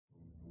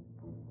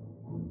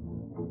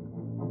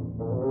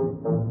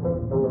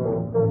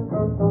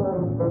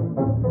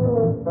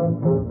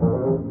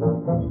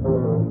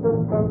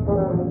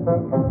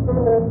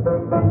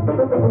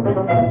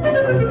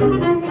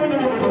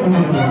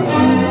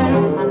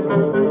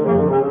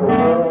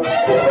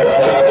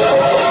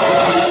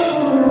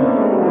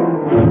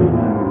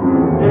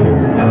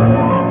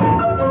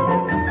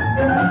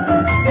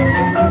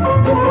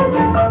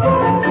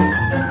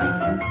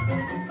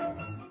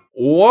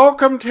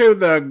Welcome to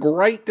the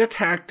Great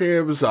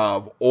Detectives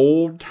of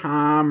Old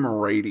Time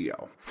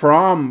Radio.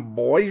 From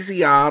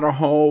Boise,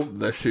 Idaho,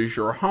 this is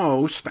your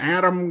host,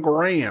 Adam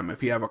Graham.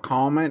 If you have a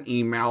comment,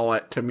 email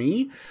it to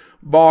me,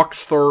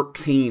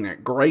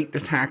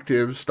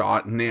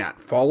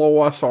 box13@greatdetectives.net. Follow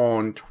us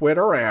on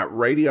Twitter at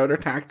Radio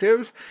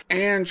Detectives,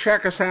 and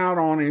check us out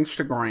on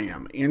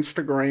Instagram,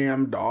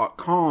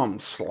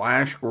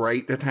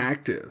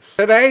 instagram.com/greatdetectives.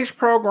 Today's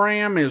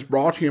program is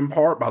brought to you in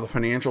part by the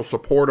financial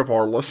support of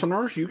our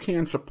listeners. You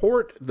can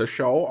support the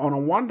show on a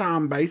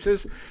one-time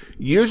basis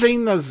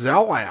using the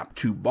Zelle app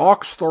to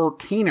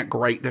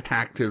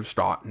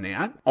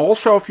box13@greatdetectives.net.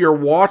 Also, if you're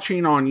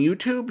watching on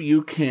YouTube,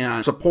 you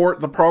can support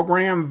the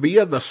program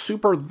via the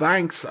Super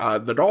Thanks,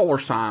 the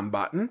 $sign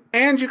button.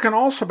 And you can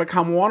also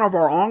become one of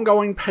our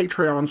ongoing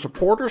Patreon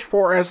supporters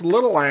for as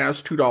little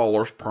as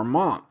 $2 per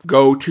month.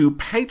 Go to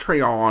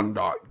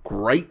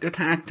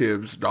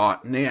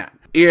patreon.greatdetectives.net.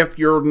 If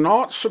you're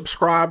not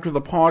subscribed to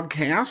the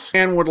podcast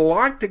and would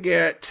like to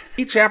get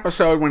each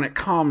episode when it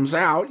comes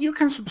out, you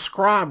can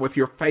subscribe with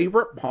your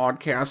favorite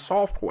podcast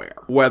software.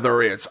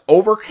 Whether it's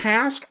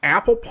Overcast,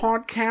 Apple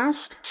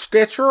Podcast,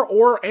 Stitcher,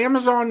 or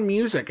Amazon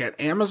Music at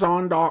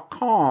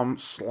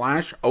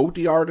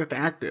amazon.com/OTR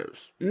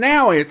Detectives.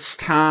 Now it's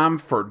time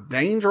for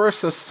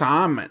Dangerous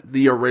Assignment,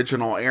 the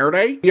original air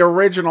date. The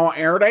original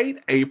air date,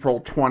 April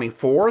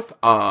 24th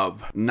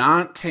of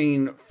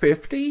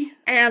 1950.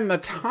 And the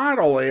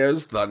title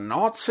is The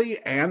Nazi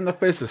and the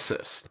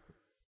Physicist.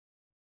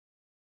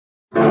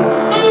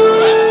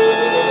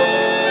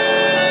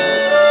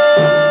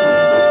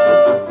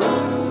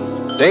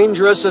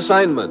 Dangerous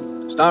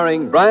Assignment,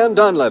 starring Brian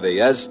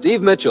Donlevy as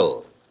Steve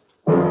Mitchell.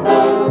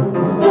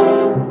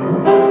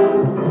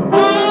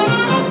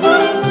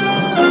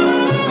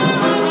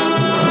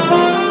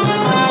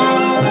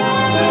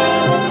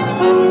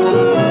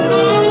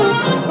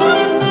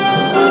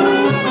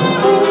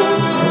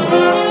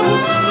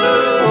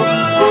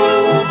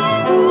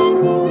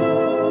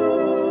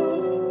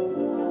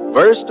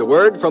 First, a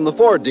word from the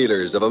Ford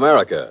dealers of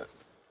America.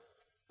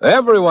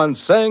 Everyone's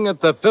saying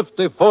that the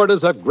 50 Ford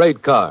is a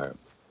great car.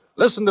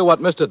 Listen to what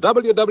Mr.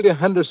 W.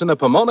 Henderson of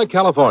Pomona,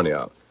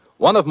 California,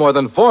 one of more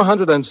than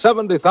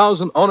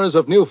 470,000 owners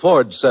of new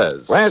Fords,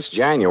 says. Last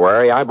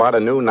January, I bought a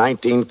new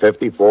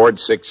 1950 Ford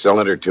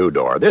six-cylinder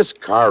two-door. This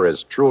car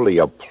is truly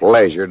a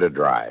pleasure to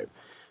drive,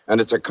 and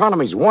its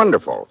economy's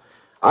wonderful.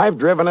 I've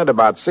driven it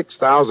about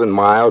 6,000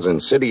 miles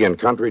in city and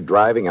country,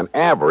 driving an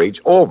average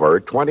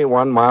over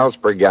 21 miles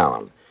per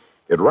gallon.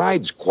 It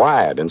rides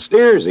quiet and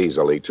steers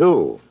easily,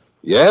 too.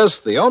 Yes,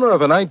 the owner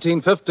of a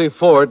 1950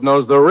 Ford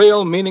knows the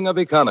real meaning of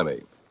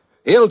economy.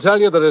 He'll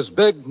tell you that his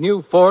big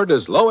new Ford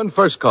is low in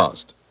first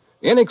cost,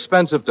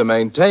 inexpensive to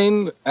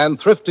maintain, and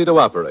thrifty to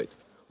operate.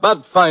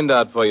 But find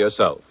out for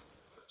yourself.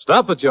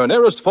 Stop at your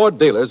nearest Ford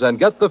dealers and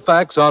get the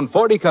facts on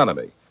Ford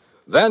economy.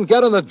 Then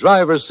get in the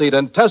driver's seat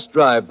and test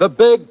drive the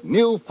big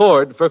new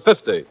Ford for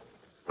 50.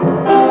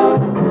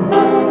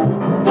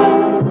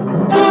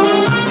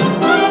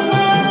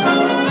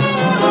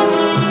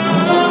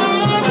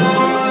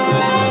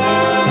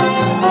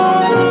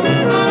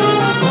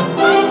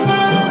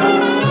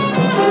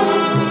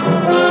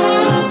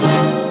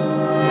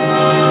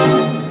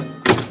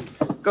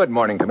 Good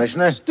morning,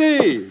 Commissioner.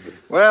 Steve!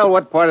 Well,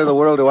 what part of the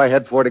world do I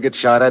head for to get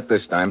shot at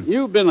this time?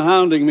 You've been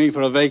hounding me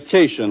for a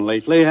vacation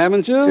lately,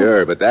 haven't you?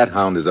 Sure, but that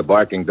hound is a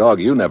barking dog.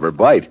 You never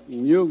bite.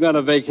 You've got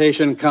a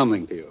vacation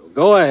coming to you.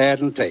 Go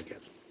ahead and take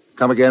it.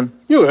 Come again?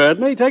 You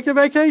heard me. Take your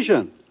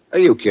vacation. Are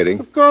you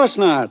kidding? Of course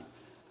not.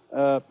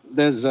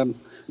 There's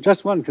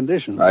just one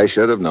condition. I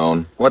should have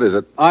known. What is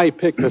it? I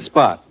picked the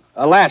spot.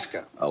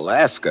 Alaska.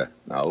 Alaska.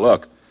 Now,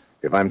 look.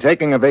 If I'm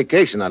taking a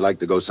vacation, I'd like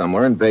to go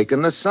somewhere and bake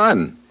in the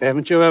sun.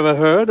 Haven't you ever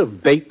heard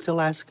of baked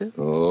Alaska?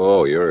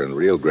 Oh, you're in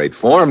real great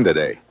form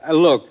today.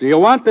 Look, do you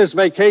want this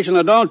vacation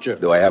or don't you?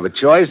 Do I have a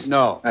choice?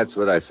 No. That's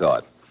what I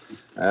thought.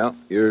 Well,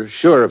 you're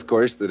sure, of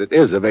course, that it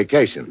is a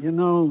vacation. You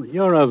know,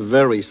 you're a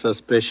very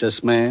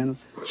suspicious man.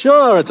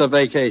 Sure, it's a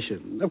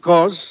vacation. Of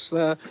course,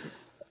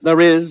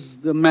 there is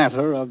the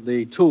matter of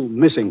the two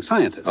missing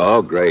scientists.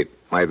 Oh, great.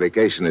 My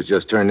vacation has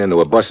just turned into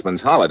a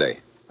busman's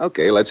holiday.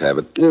 Okay, let's have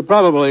it.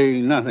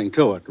 Probably nothing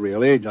to it,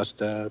 really.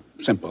 Just a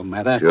simple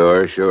matter.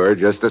 Sure.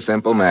 Just a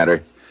simple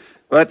matter.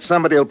 But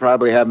somebody will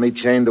probably have me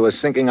chained to a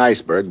sinking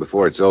iceberg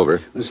before it's over.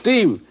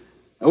 Steve,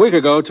 a week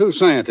ago, two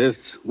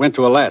scientists went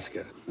to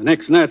Alaska. An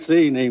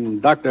ex-Nazi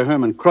named Dr.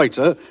 Herman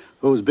Kreutzer,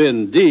 who's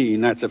been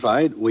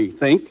denazified, we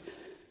think,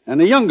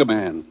 and a younger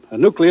man, a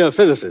nuclear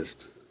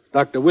physicist,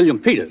 Dr. William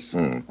Peters.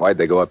 Why'd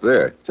they go up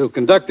there? To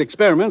conduct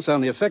experiments on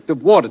the effect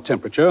of water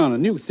temperature on a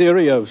new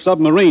theory of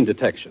submarine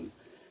detection.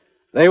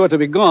 They were to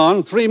be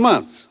gone 3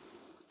 months.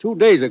 2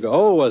 days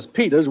ago was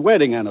Peter's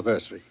wedding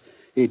anniversary.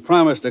 He'd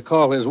promised to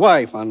call his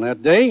wife on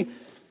that day.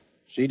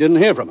 She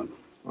didn't hear from him.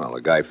 Well,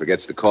 a guy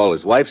forgets to call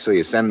his wife, so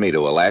you send me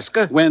to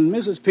Alaska? When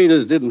Mrs.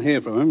 Peters didn't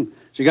hear from him,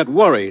 she got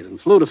worried and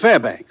flew to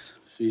Fairbanks.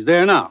 She's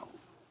there now,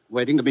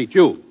 waiting to meet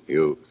you.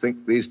 You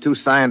think these two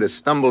scientists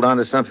stumbled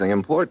onto something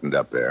important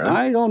up there, huh?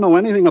 I don't know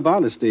anything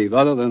about it, Steve,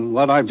 other than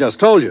what I've just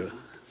told you.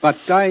 But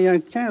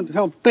I can't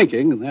help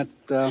thinking that...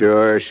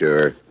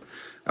 Sure.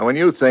 Now, when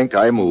you think,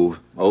 I move.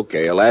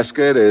 Okay,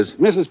 Alaska it is.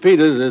 Mrs.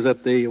 Peters is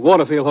at the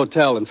Waterfield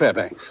Hotel in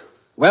Fairbanks.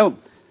 Well,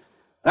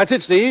 that's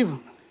it, Steve.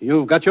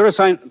 You've got your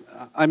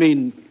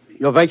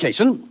your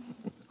vacation.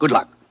 Good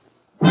luck.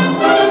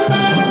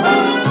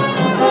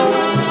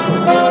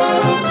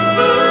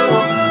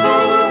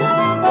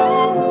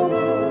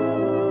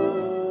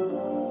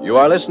 You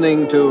are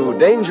listening to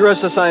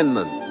Dangerous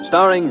Assignment,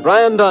 starring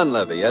Brian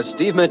Donlevy as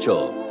Steve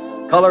Mitchell,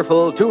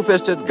 colorful,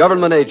 two-fisted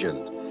government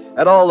agent.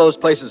 At all those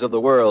places of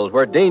the world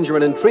where danger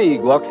and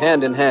intrigue walk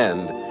hand in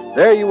hand,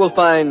 there you will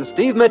find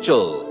Steve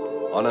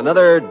Mitchell on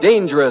another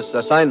dangerous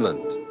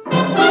assignment.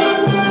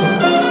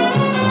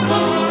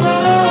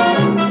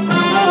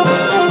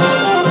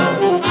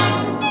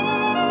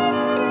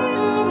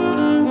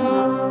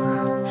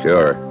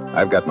 Sure,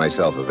 I've got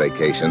myself a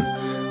vacation.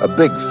 A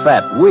big,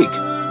 fat week.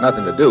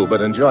 Nothing to do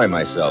but enjoy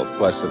myself.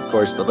 Plus, of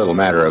course, the little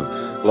matter of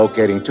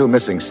locating two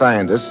missing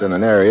scientists in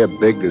an area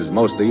big as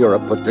most of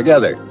Europe put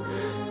together.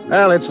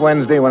 Well, it's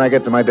Wednesday when I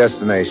get to my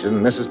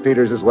destination. Mrs.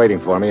 Peters is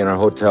waiting for me in her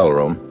hotel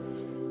room.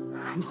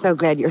 I'm so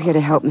glad you're here to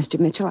help, Mr.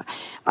 Mitchell.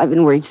 I've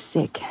been worried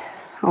sick.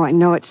 Oh, I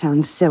know it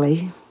sounds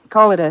silly.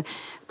 Call it a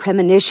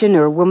premonition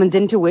or woman's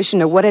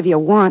intuition or whatever you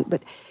want,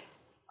 but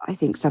I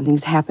think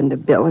something's happened to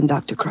Bill and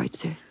Dr.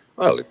 Kreutzer.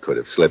 Well, it could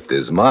have slipped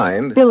his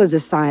mind. Bill is a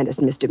scientist,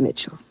 Mr.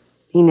 Mitchell.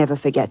 He never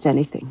forgets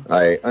anything.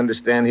 I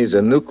understand he's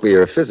a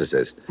nuclear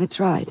physicist.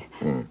 That's right.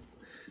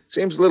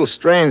 Seems a little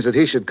strange that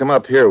he should come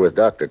up here with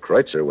Dr.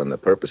 Kreutzer when the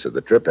purpose of the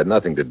trip had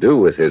nothing to do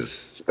with his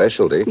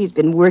specialty. He's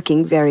been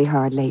working very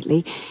hard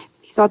lately.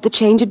 He thought the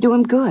change would do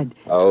him good.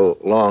 How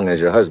long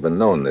has your husband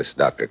known this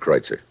Dr.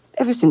 Kreutzer?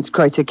 Ever since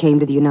Kreutzer came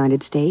to the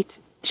United States,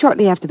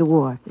 shortly after the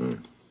war.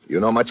 You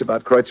know much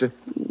about Kreutzer?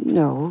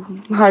 No,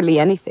 hardly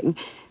anything.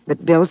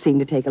 But Bill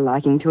seemed to take a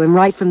liking to him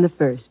right from the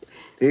first.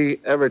 Did he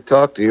ever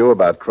talk to you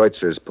about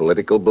Kreutzer's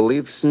political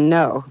beliefs?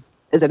 No.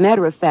 As a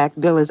matter of fact,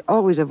 Bill has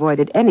always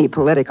avoided any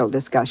political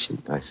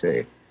discussion. I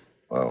see.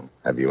 Well,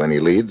 have you any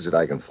leads that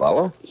I can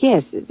follow?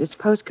 Yes, this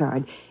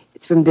postcard.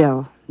 It's from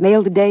Bill.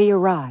 Mailed the day he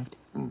arrived.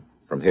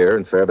 From here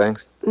in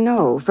Fairbanks?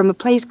 No, from a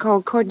place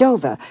called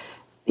Cordova.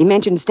 He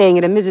mentioned staying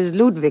at a Mrs.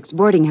 Ludwig's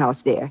boarding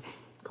house there.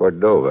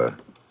 Cordova.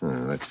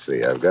 Let's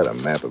see. I've got a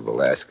map of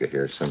Alaska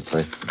here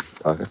someplace.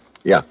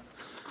 Yeah.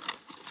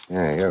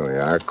 Yeah, here we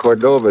are.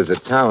 Cordova's a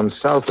town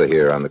south of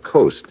here on the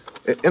coast.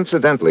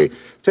 Incidentally,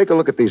 take a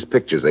look at these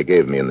pictures they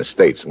gave me in the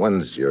States.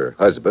 One's your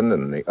husband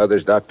and the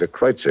other's Dr.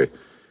 Kreutzer.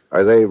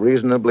 Are they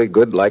reasonably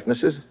good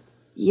likenesses?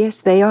 Yes,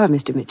 they are,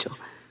 Mr. Mitchell.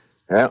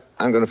 Well,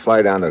 I'm going to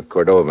fly down to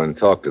Cordova and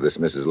talk to this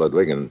Mrs.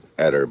 Ludwig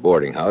at her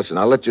boarding house, and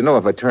I'll let you know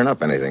if I turn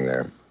up anything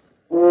there.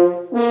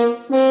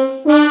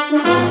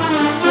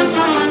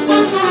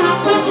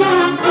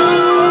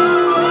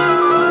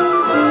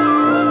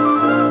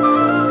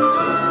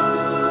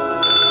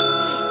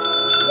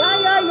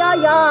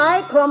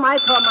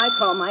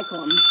 I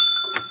come.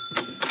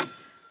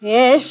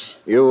 Yes?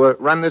 You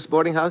run this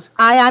boarding house?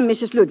 I am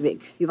Mrs.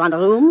 Ludwig. You want a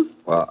room?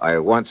 Well, I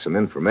want some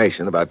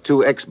information about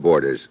two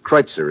ex-boarders,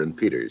 Kreutzer and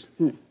Peters.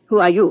 Who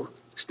are you?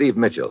 Steve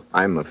Mitchell.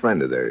 I'm a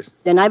friend of theirs.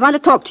 Then I want to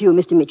talk to you,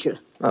 Mr. Mitchell.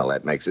 Well,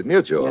 that makes it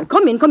mutual.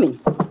 Come in.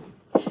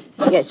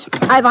 Yes,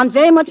 I want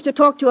very much to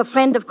talk to a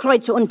friend of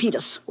Kreutzer and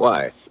Peters.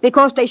 Why?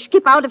 Because they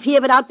skip out of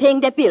here without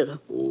paying their bill.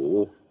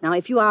 Oh. Now,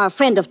 if you are a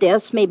friend of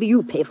theirs, maybe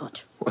you pay for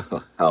it.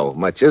 Well, how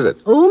much is it?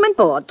 Room and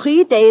board,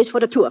 3 days for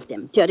the two of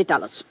them,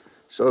 $30.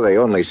 So they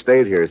only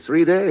stayed here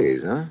 3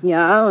 days, huh?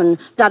 Yeah, and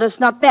that is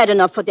not bad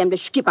enough for them to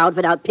skip out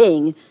without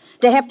paying.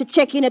 They have to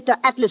check in at the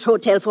Atlas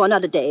Hotel for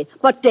another day,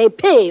 but they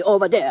pay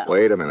over there.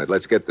 Wait a minute,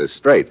 let's get this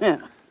straight.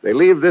 Yeah. They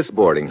leave this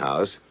boarding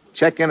house,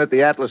 check in at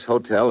the Atlas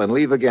Hotel, and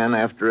leave again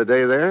after a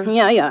day there?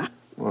 Yeah.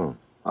 Well,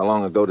 how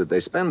long ago did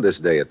they spend this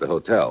day at the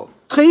hotel?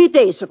 3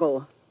 days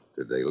ago.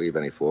 Did they leave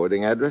any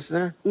forwarding address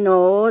there?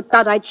 No,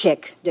 that I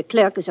check. The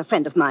clerk is a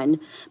friend of mine.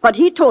 But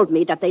he told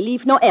me that they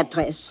leave no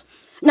address.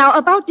 Now,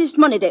 about this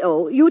money they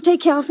owe, you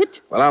take care of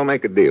it? Well, I'll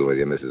make a deal with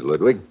you, Mrs.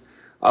 Ludwig.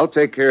 I'll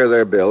take care of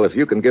their bill if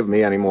you can give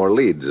me any more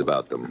leads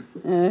about them.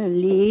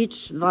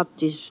 Leads? What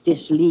is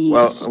this leads?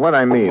 Well, what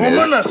I mean is...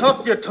 Woman, I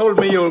thought you told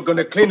me you were going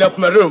to clean up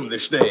my room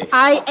this day.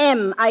 I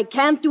am. I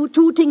can't do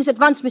 2 things at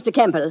once, Mr.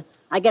 Campbell.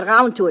 I get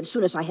round to it as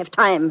soon as I have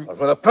time. Well,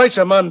 for the price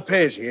a man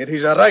pays here,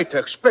 he's a right to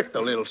expect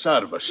a little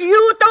service.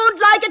 You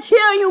don't like it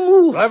here, you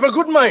move. Well, I've a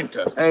good mind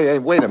to. Hey,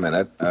 wait a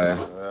minute.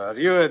 Are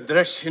you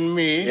addressing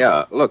me?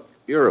 Yeah, look,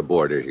 you're a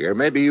boarder here.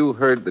 Maybe you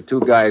heard the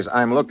 2 guys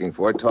I'm looking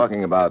for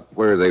talking about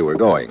where they were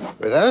going.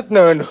 Without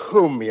knowing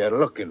whom you're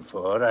looking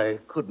for, I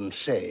couldn't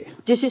say.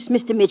 This is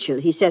Mr. Mitchell.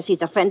 He says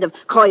he's a friend of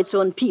Kreutzer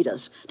and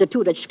Peters, the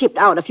 2 that skipped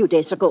out a few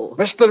days ago.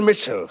 Mr.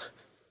 Mitchell,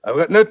 I've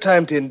got no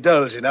time to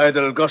indulge in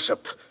idle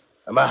gossip.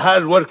 I'm a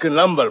hard-working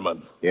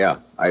lumberman. Yeah,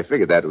 I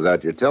figured that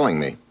without your telling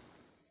me.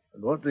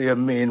 And what do you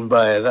mean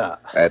by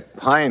that? That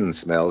pine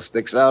smell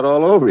sticks out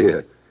all over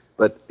you.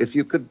 But if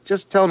you could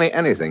just tell me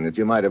anything that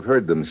you might have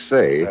heard them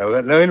say... I've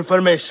got no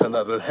information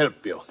that will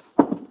help you.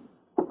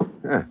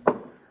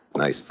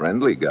 Nice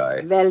friendly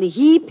guy. Well,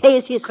 he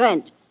pays his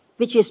rent.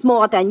 which is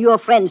more than your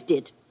friends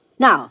did.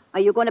 Now, are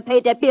you going to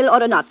pay that bill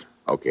or not?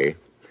 Okay.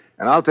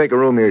 And I'll take a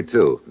room here,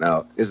 too.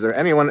 Now, is there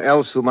anyone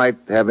else who might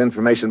have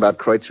information about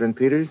Kreutzer and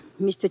Peters?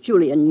 Mr.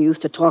 Julian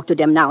used to talk to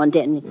them now and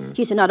then.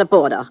 He's another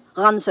boarder.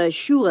 Runs a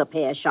shoe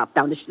repair shop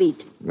down the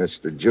street.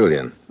 Mr.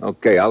 Julian.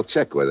 Okay, I'll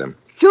check with him.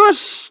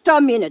 Just a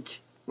minute.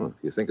 Well,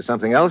 you think of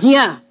something else?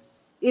 Yeah.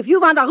 If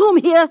you want a room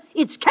here,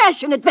 it's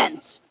cash in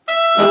advance.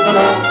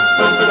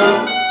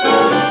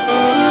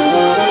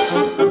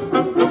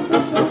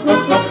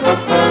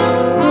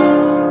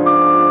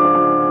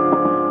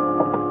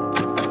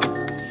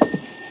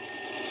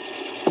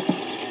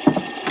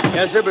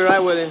 Yes, sir. Be right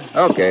with you.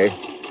 Okay.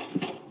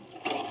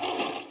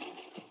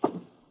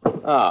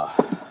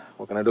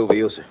 What can I do for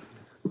you, sir?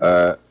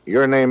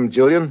 Your name,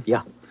 Julian?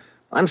 Yeah.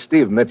 I'm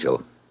Steve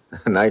Mitchell.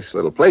 Nice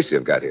little place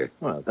you've got here.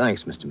 Well,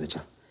 thanks, Mr.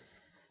 Mitchell.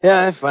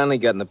 Yeah, I finally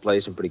got in the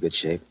place in pretty good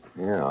shape.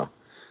 Yeah.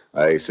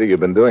 I see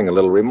you've been doing a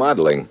little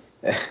remodeling.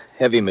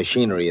 Heavy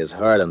machinery is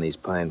hard on these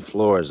pine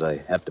floors. I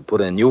have to put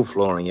in new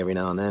flooring every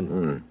now and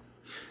then.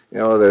 You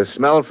know, the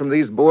smell from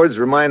these boards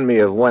remind me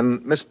of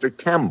one Mr.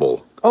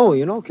 Campbell. Oh,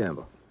 you know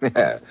Campbell?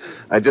 Yeah.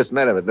 I just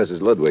met him at Mrs.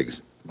 Ludwig's.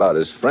 About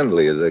as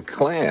friendly as a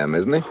clam,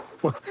 isn't he?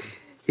 Well,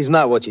 he's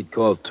not what you'd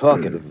call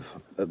talkative.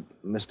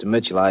 Mr.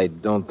 Mitchell, I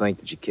don't think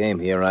that you came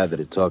here either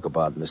to talk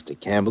about Mr.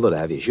 Campbell or to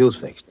have your shoes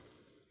fixed.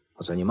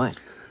 What's on your mind?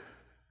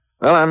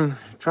 Well, I'm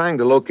trying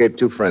to locate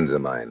two friends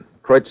of mine,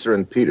 Kreutzer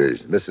and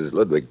Peters. Mrs.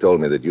 Ludwig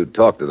told me that you'd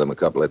talked to them a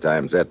couple of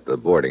times at the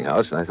boarding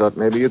house, and I thought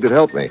maybe you could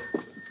help me.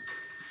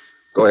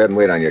 Go ahead and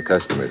wait on your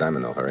customers. I'm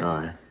in no hurry.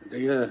 All right. Do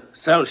you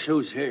sell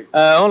shoes here?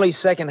 Only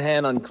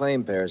second-hand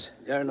unclaimed pairs.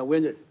 They're in the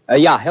window.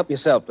 Yeah, help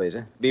yourself, please.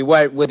 Be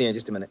right with you in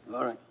just a minute.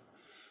 All right.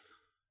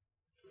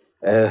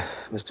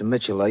 Mr.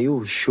 Mitchell, are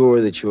you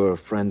sure that you're a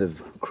friend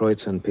of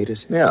Kreutzer and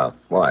Peters? Yeah,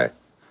 why?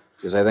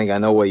 Because I think I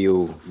know where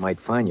you might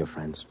find your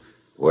friends.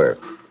 Where?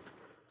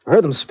 I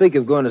heard them speak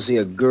of going to see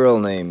a girl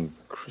named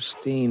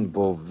Christine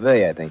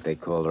Beauvais, I think they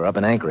called her, up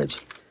in Anchorage.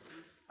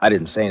 I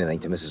didn't say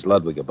anything to Mrs.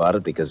 Ludwig about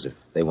it because if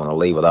they want to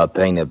leave without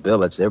paying their bill,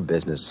 that's their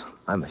business.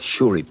 I'm a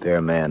shoe repair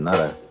man, not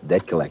a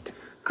debt collector.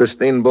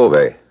 Christine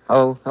Beauvais.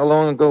 How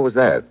long ago was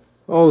that?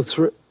 Oh,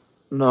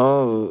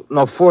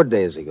 4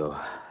 days ago.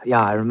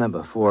 Yeah, I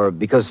remember.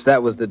 Because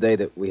that was the day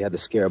that we had the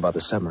scare about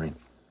the submarine.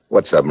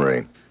 What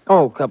submarine?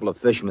 Oh, a couple of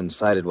fishermen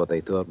sighted what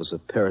they thought was a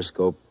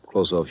periscope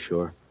close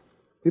offshore.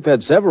 We've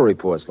had several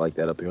reports like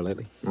that up here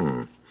lately.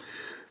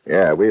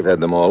 Yeah, we've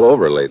had them all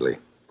over lately.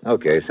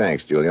 Okay,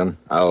 thanks, Julian.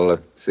 I'll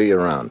see you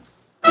around.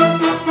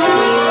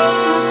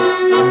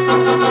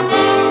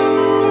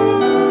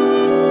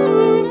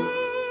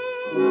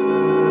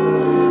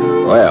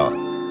 Well,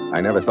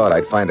 I never thought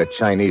I'd find a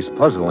Chinese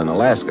puzzle in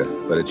Alaska,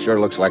 but it sure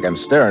looks like I'm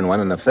staring one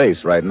in the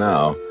face right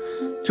now.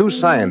 Two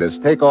scientists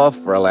take off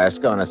for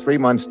Alaska on a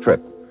 3-month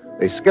trip.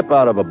 They skip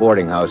out of a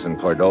boarding house in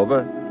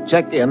Cordova,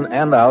 check in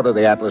and out of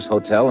the Atlas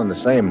Hotel in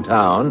the same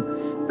town,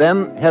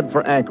 then head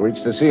for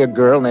Anchorage to see a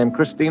girl named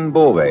Christine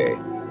Beauvais.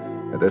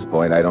 At this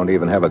point, I don't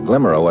even have a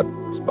glimmer of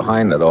what's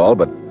behind it all,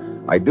 but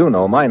I do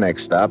know my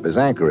next stop is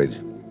Anchorage.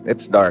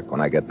 It's dark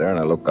when I get there, and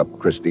I look up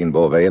Christine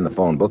Beauvais in the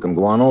phone book and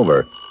go on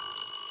over.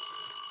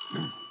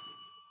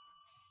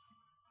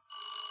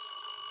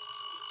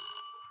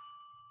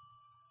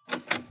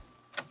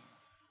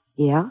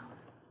 Yeah?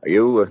 Are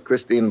you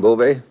Christine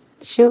Beauvais?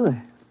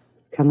 Sure.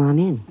 Come on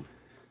in.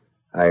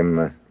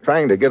 I'm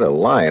trying to get a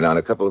line on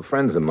a couple of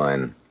friends of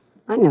mine.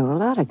 I know a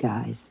lot of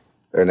guys.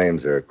 Their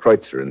names are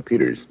Kreutzer and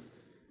Peters.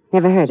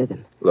 Never heard of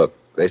them. Look,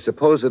 they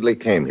supposedly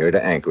came here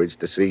to Anchorage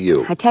to see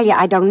you. I tell you,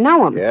 I don't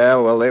know them. Yeah,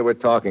 well, they were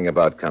talking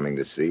about coming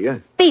to see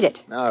you. Beat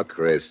it. Now,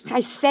 Chris.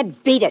 I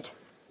said beat it.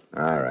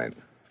 All right.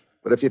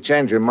 But if you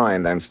change your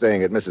mind, I'm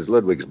staying at Mrs.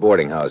 Ludwig's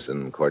boarding house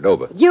in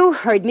Cordova. You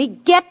heard me.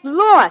 Get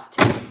lost.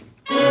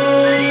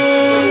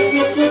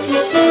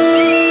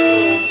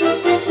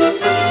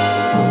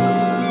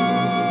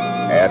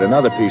 Add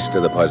another piece to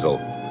the puzzle.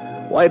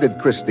 Why did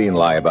Christine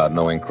lie about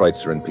knowing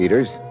Kreutzer and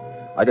Peters?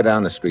 I go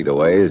down the street a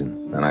ways,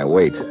 and I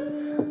wait.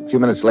 A few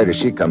minutes later,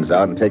 she comes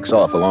out and takes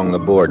off along the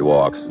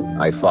boardwalk.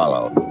 I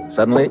follow.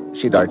 Suddenly,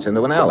 she darts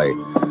into an alley.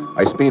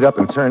 I speed up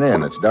and turn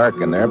in. It's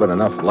dark in there, but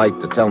enough light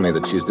to tell me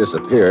that she's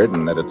disappeared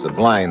and that it's a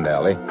blind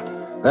alley.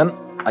 Then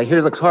I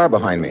hear the car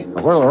behind me.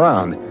 I whirl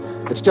around.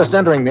 It's just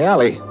entering the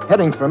alley,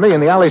 heading for me,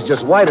 and the alley's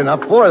just wide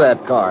enough for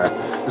that car.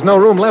 There's no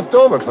room left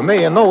over for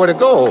me and nowhere to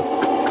go.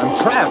 I'm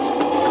trapped.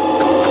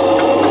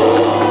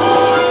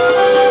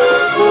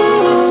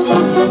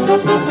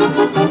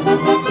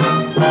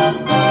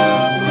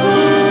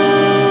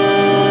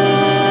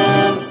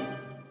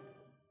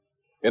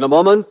 In a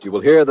moment, you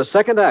will hear the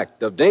second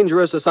act of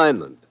Dangerous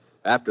Assignment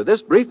after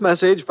this brief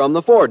message from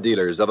the Ford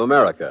dealers of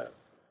America.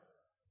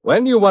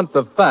 When you want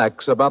the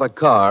facts about a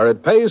car,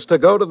 it pays to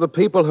go to the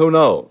people who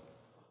know.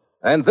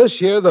 And this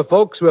year, the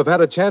folks who have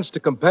had a chance to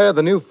compare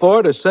the new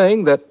Ford are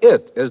saying that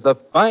it is the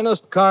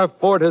finest car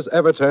Ford has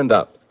ever turned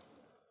up.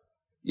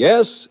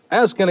 Yes,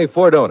 ask any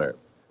Ford owner,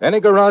 any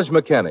garage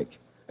mechanic,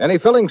 any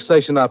filling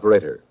station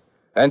operator,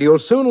 and you'll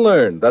soon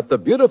learn that the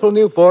beautiful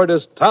new Ford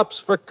is tops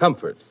for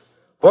comfort,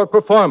 for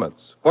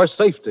performance, for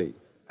safety,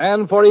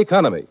 and for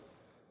economy.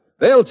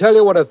 They'll tell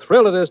you what a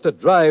thrill it is to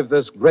drive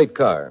this great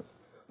car.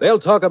 They'll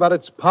talk about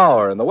its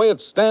power and the way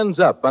it stands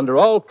up under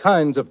all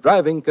kinds of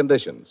driving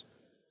conditions.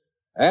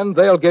 And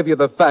they'll give you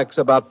the facts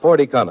about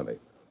Ford economy.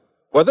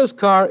 For this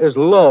car is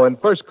low in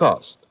first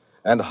cost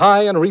and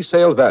high in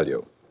resale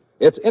value.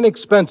 It's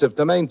inexpensive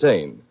to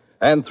maintain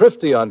and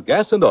thrifty on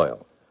gas and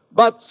oil.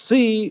 But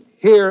see,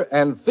 hear,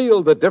 and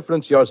feel the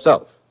difference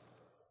yourself.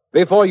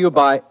 Before you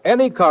buy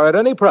any car at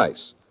any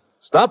price,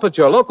 stop at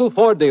your local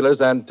Ford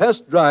dealers and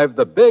test drive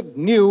the big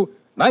new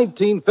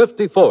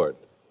 1950 Ford.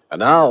 And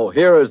now,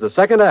 here is the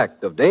second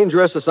act of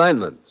Dangerous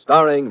Assignment,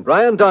 starring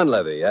Brian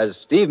Donlevy as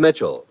Steve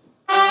Mitchell.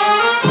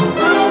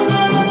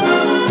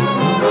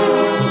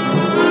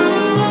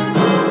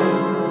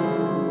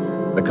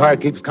 The car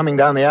keeps coming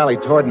down the alley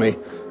toward me.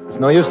 It's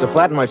no use to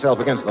flatten myself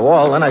against the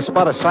wall. Then I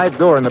spot a side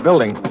door in the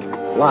building.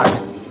 Locked.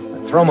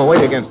 I throw my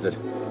weight against it.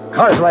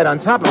 Car's right on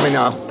top of me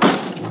now.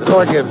 The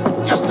door gives.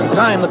 Just in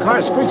time, the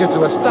car screeches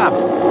to a stop.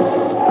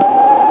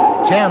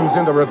 Jams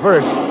into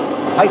reverse.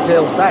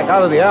 Hightails back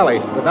out of the alley,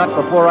 but not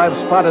before I've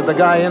spotted the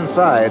guy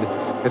inside.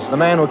 It's the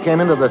man who came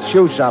into the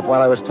shoe shop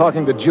while I was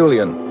talking to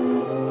Julian.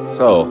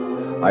 So,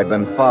 I'd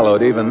been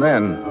followed even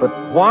then. But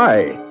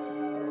why?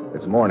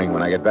 It's morning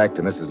when I get back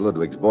to Mrs.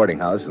 Ludwig's boarding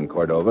house in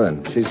Cordova,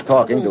 and she's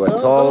talking to a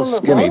tall,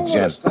 skinny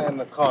gent.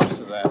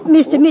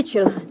 Mr.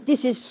 Mitchell,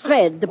 this is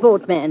Fred, the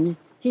boatman.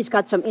 He's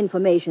got some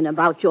information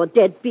about your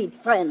deadbeat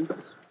friends.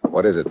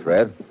 What is it,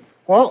 Fred?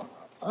 Well,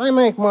 I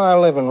make my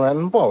living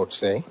renting boats,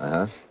 see?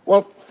 Uh-huh.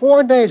 Well,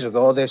 4 days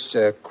ago, this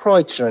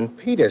Kreutzer and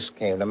Peters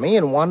came to me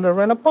and wanted to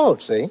rent a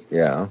boat, see?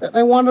 Yeah.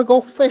 They wanted to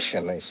go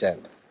fishing, they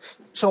said.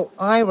 So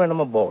I rent them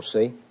a boat,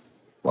 see?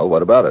 Well,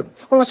 what about it?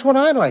 Well, that's what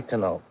I'd like to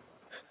know.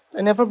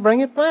 They never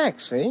bring it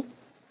back, see?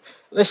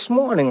 This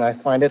morning I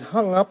find it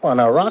hung up on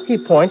a rocky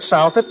point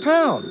south of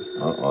town.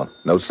 Uh-oh.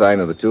 No sign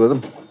of the two of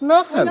them?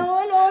 Nothing. No.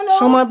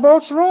 So my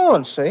boat's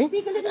ruined, see?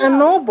 And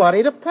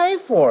nobody to pay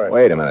for it.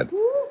 Wait a minute.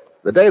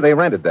 The day they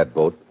rented that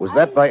boat, was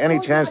that by any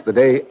chance the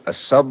day a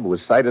sub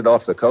was sighted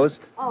off the coast?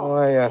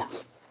 Why,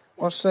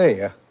 let's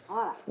see.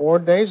 4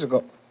 days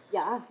ago.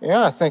 Yeah.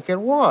 Yeah, I think it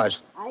was.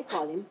 I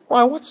call him.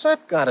 Why, what's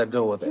that got to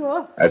do with it?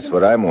 Sure. That's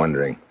what I'm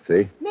wondering. See?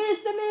 Mr.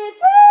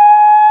 Mitchell!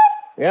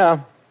 Yeah.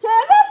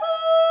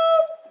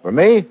 Telephone! For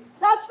me?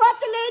 That's what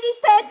the lady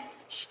said.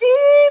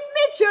 Steve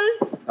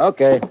Mitchell.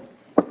 Okay.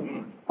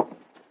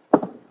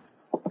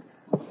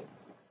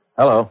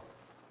 Hello.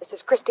 This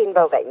is Christine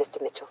Beauvais,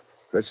 Mr. Mitchell.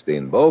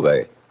 Christine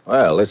Beauvais.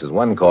 Well, this is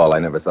one call I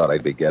never thought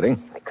I'd be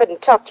getting. I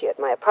couldn't talk to you at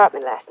my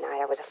apartment last night.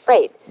 I was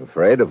afraid.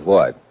 Afraid of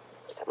what?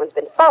 Someone's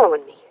been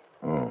following me.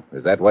 Oh,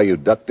 is that why you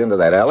ducked into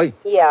that alley?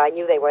 Yeah, I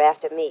knew they were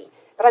after me.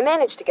 But I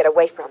managed to get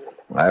away from them.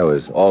 I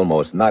was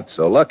almost not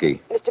so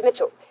lucky. Mr.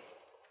 Mitchell,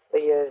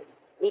 will you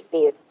meet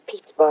me at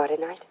Pete's bar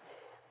tonight?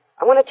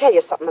 I want to tell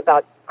you something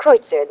about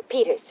Kreutzer and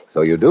Peters.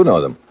 So you do know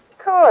them?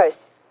 Of course.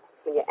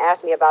 When you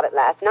asked me about it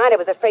last night, I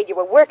was afraid you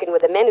were working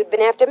with the men who'd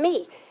been after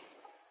me.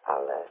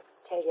 I'll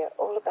tell you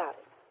all about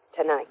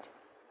it tonight.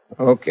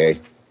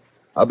 Okay.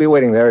 I'll be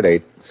waiting there at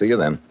 8. See you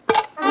then.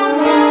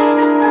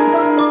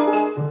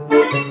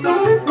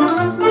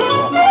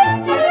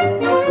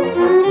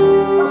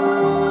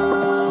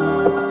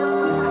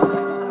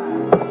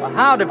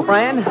 Howdy,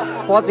 friend.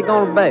 What's it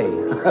going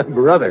to be?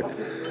 Brother,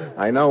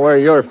 I know where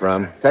you're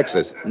from.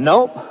 Texas.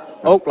 Nope.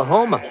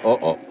 Oklahoma.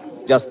 Uh-oh.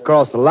 Just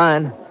across the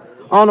line.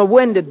 On a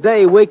windy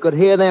day, we could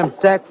hear them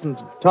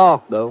Texans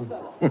talk, though.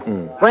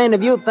 Friend,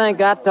 if you think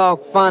I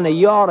talk funny,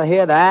 you ought to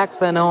hear the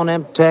accent on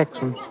them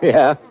Texans.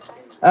 Yeah?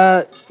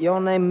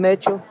 Your name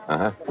Mitchell?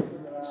 Uh-huh.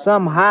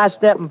 Some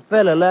high-stepping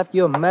fella left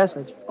you a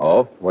message.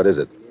 Oh, what is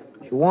it?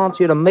 She wants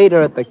you to meet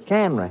her at the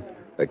cannery.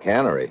 The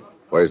cannery?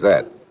 Where's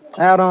that?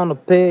 Out on the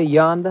pier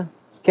yonder.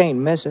 Can't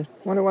miss it.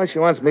 Wonder why she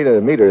wants me to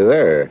meet her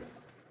there.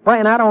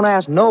 Friend, I don't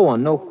ask no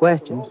one no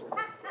questions.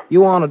 You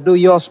want to do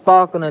your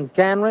sparkling and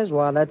canneries?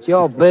 Well, that's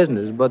your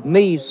business. But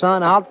me,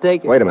 son, I'll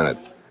take it. Wait a minute.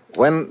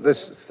 When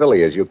this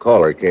filly, as you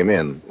call her, came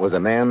in, was a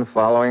man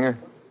following her?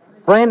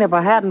 Friend, if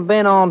I hadn't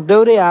been on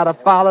duty, I'd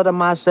have followed her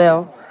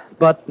myself.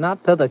 But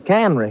not to the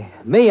cannery.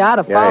 Me, I'd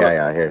have followed...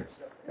 Yeah. Here.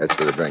 That's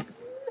for the drink.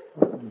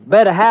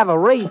 Better have a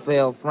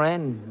refill,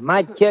 friend.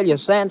 Might kill your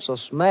sense of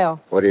smell.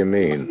 What do you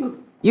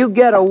mean? You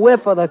get a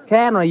whiff of the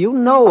cannery, you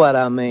know what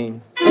I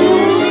mean.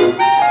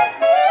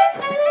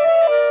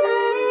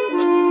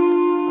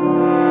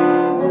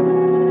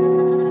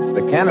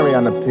 The cannery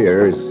on the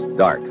pier is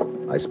dark.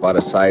 I spot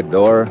a side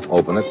door,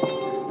 open it,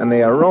 and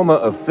the aroma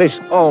of fish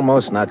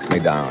almost knocks me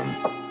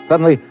down.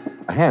 Suddenly,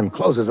 a hand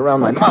closes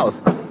around my mouth,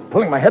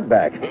 pulling my head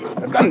back.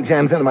 A gun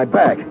jams into my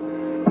back.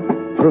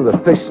 Through the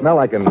fish smell,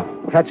 I can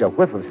catch a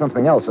whiff of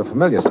something else, a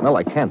familiar smell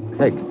I can't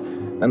peg.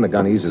 Then the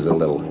gun eases a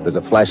little. There's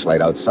a flashlight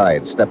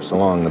outside, steps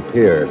along the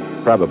pier,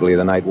 probably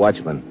the night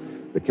watchman.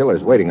 The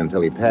killer's waiting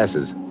until he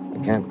passes.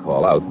 I can't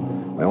call out.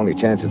 My only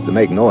chance is to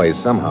make noise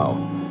somehow.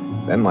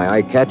 Then my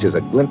eye catches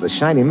a glint of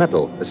shiny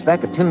metal, a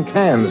stack of tin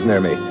cans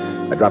near me.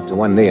 I drop to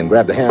one knee and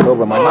grab the hand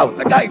over my mouth.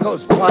 The guy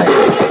goes flying.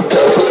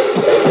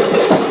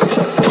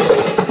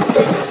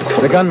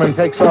 The gunman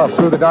takes off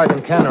through the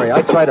garden cannery.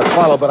 I try to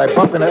follow, but I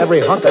bump into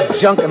every hunk of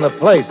junk in the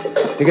place.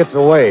 He gets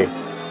away.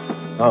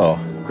 Oh,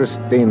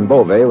 Christine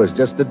Beauvais was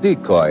just a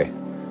decoy.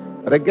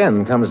 But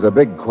again comes the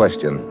big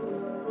question.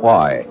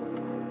 Why?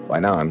 By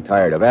now I'm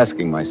tired of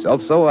asking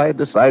myself, so I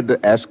decide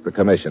to ask the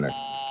commissioner.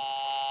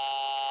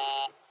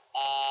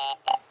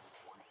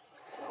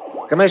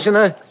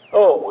 Commissioner?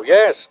 Oh,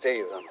 yes,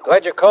 Steve. I'm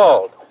glad you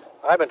called.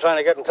 I've been trying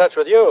to get in touch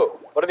with you.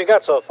 What have you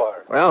got so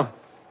far? Well,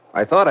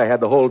 I thought I had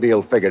the whole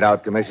deal figured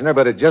out, Commissioner,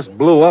 but it just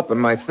blew up in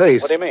my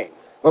face. What do you mean?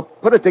 Well,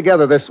 put it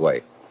together this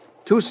way.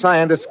 2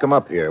 scientists come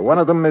up here. One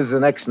of them is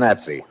an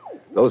ex-Nazi.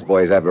 Those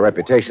boys have a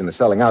reputation of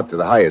selling out to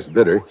the highest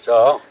bidder.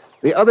 So?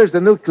 The other's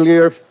the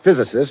nuclear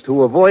physicist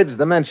who avoids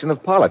the mention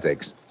of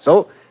politics.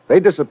 So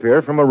they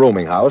disappear from a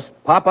rooming house,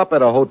 pop up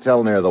at a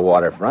hotel near the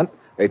waterfront.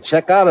 They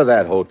check out of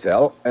that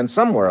hotel, and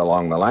somewhere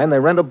along the line, they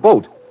rent a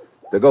boat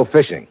to go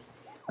fishing.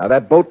 Now,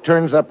 that boat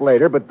turns up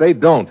later, but they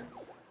don't.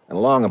 And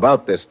along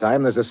about this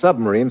time, there's a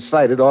submarine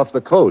sighted off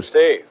the coast.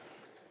 Steve.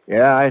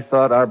 Yeah, I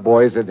thought our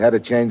boys had had a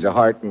change of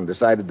heart and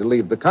decided to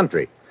leave the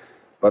country.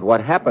 But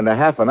what happened a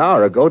half an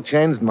hour ago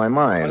changed my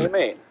mind. What do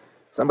you mean?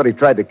 Somebody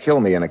tried to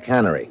kill me in a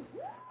cannery.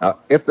 Now,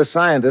 if the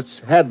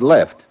scientists had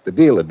left, the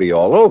deal would be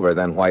all over.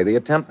 Then why the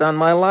attempt on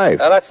my life?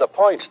 Now, that's the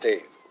point,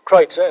 Steve.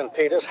 Kreutzer and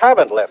Peters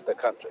haven't left the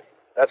country.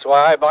 That's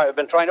why I've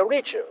been trying to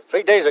reach you.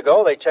 3 days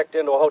ago, they checked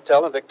into a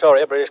hotel in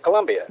Victoria, British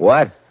Columbia.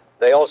 What?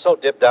 They also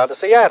dipped down to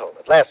Seattle.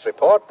 At last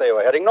report, they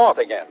were heading north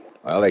again.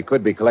 Well, they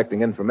could be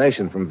collecting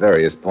information from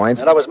various points.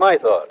 And that was my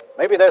thought.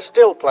 Maybe they're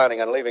still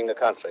planning on leaving the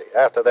country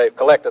after they've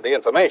collected the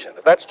information.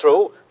 If that's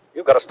true,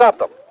 you've got to stop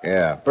them.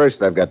 Yeah,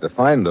 first I've got to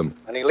find them.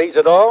 Any leads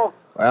at all?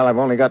 Well, I've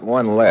only got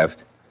one left.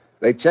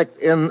 They checked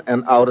in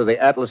and out of the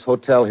Atlas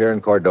Hotel here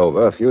in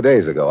Cordova a few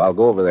days ago. I'll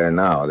go over there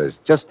now. There's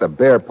just a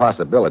bare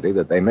possibility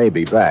that they may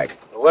be back.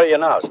 Where are you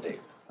now, Steve?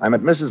 I'm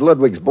at Mrs.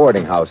 Ludwig's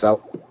boarding house.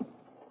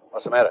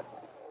 What's the matter?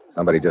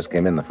 Somebody just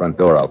came in the front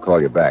door. I'll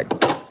call you back.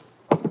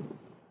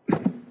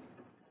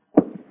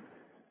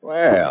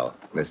 Well,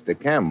 Mr.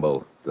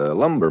 Campbell, the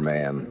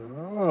lumberman.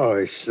 Oh,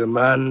 it's the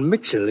man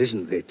Mitchell,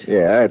 isn't it?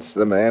 Yeah, it's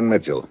the man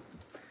Mitchell.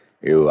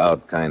 You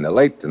out kind of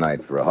late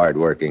tonight for a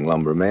hard-working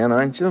lumberman,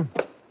 aren't you?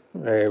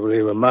 I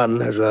believe a man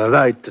has a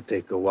right to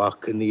take a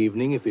walk in the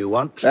evening if he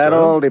wants. That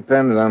all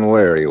depends on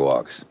where he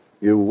walks.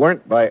 You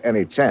weren't by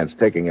any chance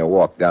taking a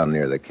walk down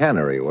near the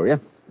cannery, were you?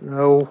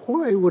 Now,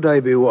 why would I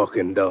be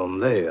walking down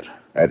there?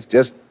 That's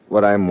just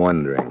what I'm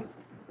wondering.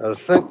 I'll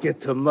thank you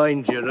to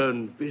mind your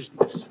own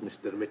business,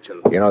 Mr.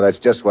 Mitchell. You know, that's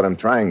just what I'm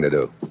trying to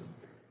do.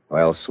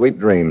 Well, sweet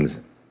dreams,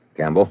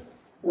 Campbell.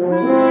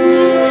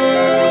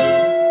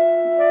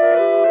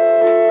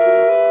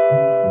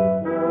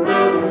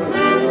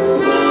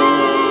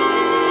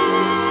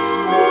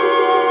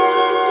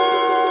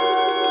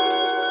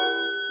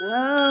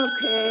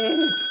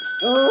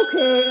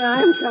 Okay,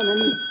 I'm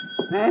coming.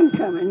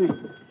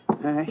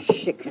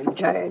 Sick and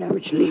tired.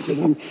 I'm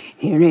sleeping, and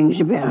here rings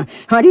a bell.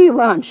 What do you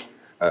want?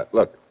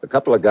 Look, a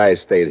couple of guys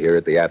stayed here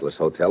at the Atlas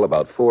Hotel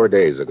about 4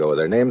 days ago.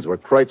 Their names were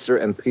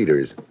Kreutzer and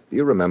Peters. Do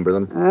you remember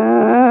them?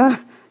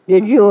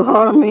 Did you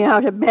haul me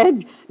out of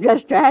bed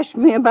just to ask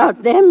me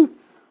about them?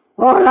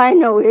 All I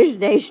know is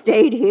they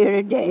stayed here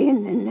a day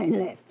and then they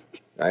left.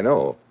 I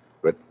know,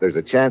 but there's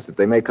a chance that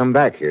they may come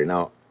back here.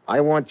 Now,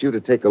 I want you to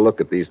take a look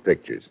at these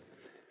pictures.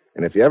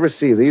 And if you ever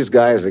see these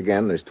guys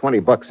again, there's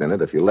 $20 in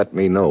it if you let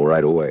me know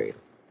right away.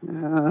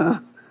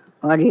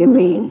 What do you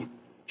mean?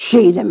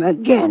 See them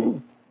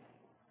again?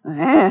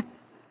 Let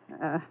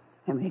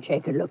me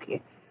take a look here.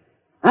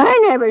 I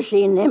never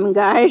seen them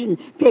guys in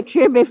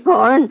picture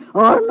before in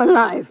all my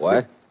life.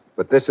 What?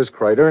 But this is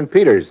Kreutzer and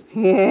Peters.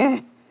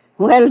 Yeah?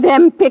 Well,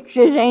 them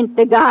pictures ain't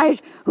the guys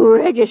who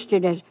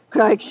registered as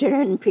Kreutzer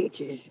and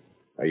Peters.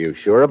 Are you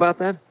sure about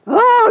that?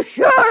 Oh,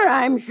 sure,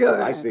 I'm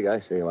sure. I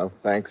see. Well,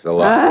 thanks a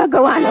lot.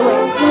 Go on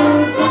away.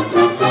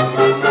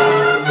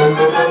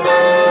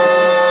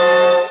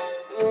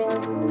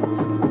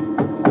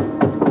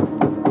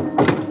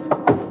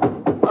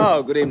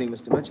 Oh, good evening,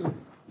 Mr. Mitchell.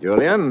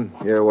 Julian,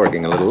 you're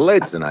working a little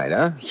late tonight,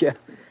 huh? Yeah.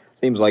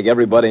 Seems like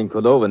everybody in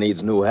Cordova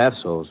needs new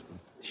half-soles.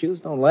 Shoes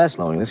don't last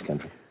long in this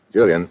country.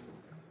 Julian,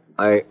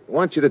 I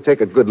want you to take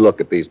a good look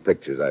at these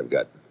pictures I've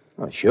got.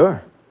 Oh,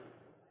 sure.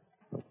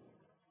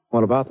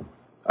 What about them?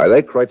 Are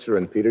they Kreutzer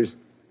and Peters?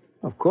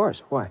 Of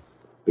course. Why?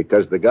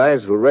 Because the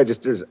guys who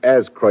registers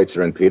as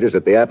Kreutzer and Peters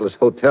at the Atlas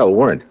Hotel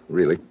weren't,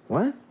 really.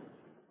 What?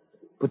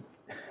 But,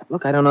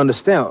 look, I don't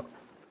understand.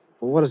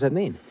 Well, what does that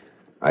mean?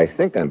 I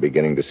think I'm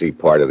beginning to see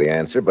part of the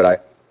answer,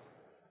 but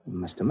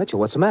Mr. Mitchell,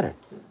 what's the matter?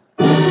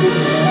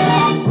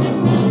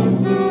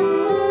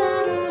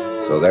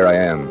 So there I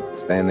am,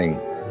 standing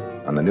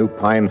on the new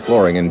pine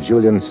flooring in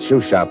Julian's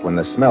shoe shop when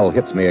the smell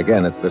hits me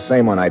again. It's the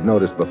same one I'd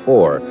noticed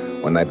before,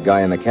 when that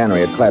guy in the cannery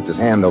had clapped his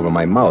hand over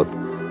my mouth.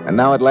 And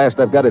now at last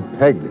I've got it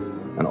pegged.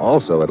 And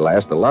also at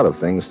last a lot of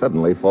things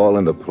suddenly fall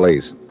into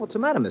place. What's the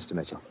matter, Mr.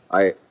 Mitchell?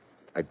 I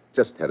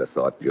just had a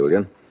thought,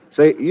 Julian.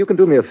 Say, you can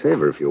do me a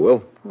favor, if you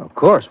will. Of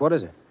course. What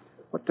is it?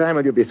 What time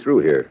will you be through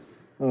here?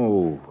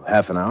 Oh,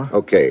 half an hour.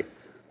 Okay.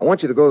 I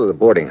want you to go to the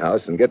boarding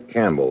house and get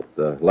Campbell,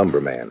 the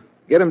lumberman.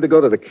 Get him to go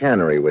to the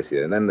cannery with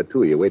you, and then the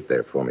two of you wait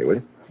there for me, will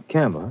you?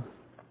 Campbell?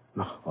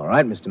 Oh, all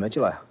right, Mr.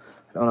 Mitchell. I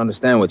don't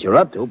understand what you're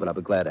up to, but I'll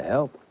be glad to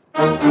help.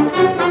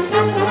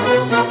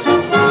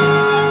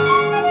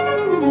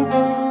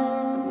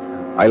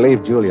 I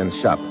leave Julian's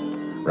shop,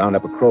 round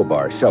up a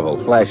crowbar,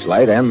 shovel,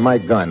 flashlight, and my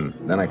gun.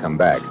 Then I come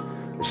back.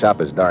 The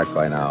shop is dark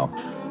by now.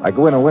 I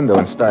go in a window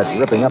and start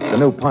ripping up the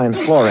new pine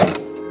flooring.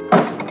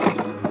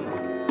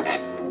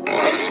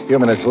 A few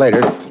minutes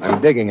later,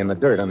 I'm digging in the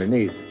dirt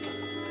underneath.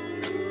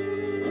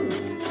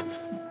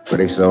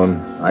 Pretty soon,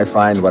 I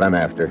find what I'm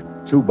after.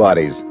 2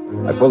 bodies.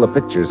 I pull the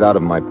pictures out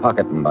of my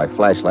pocket, and by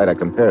flashlight, I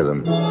compare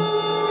them.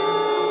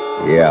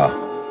 Yeah,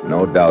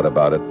 no doubt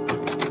about it.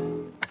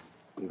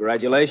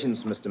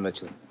 Congratulations, Mr.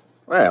 Mitchell.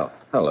 Well,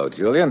 hello,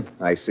 Julian.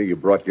 I see you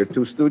brought your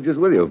 2 stooges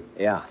with you.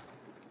 Yeah.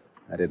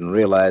 I didn't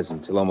realize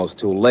until almost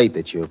too late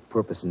that your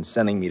purpose in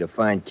sending me to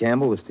find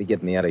Campbell was to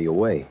get me out of your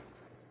way.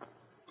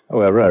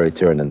 However, I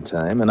returned in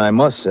time, and I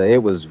must say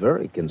it was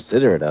very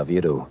considerate of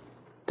you to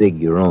dig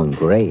your own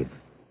grave.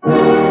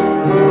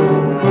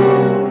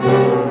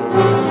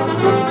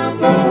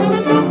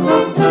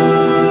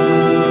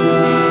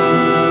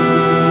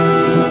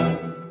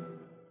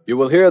 You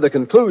will hear the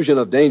conclusion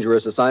of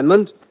Dangerous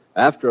Assignment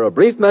after a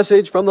brief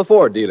message from the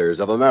Ford dealers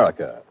of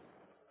America.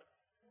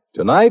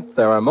 Tonight,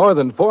 there are more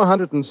than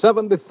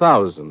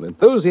 470,000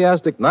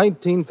 enthusiastic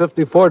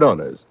 1950 Ford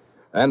owners,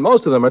 and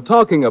most of them are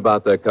talking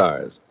about their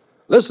cars.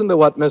 Listen to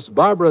what Miss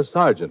Barbara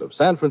Sargent of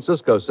San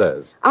Francisco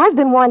says. I've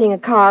been wanting a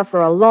car for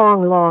a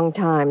long, long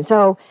time,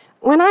 so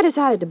when I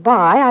decided to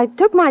buy, I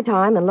took my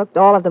time and looked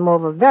all of them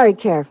over very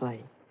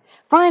carefully.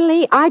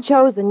 Finally, I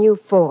chose the new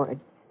Ford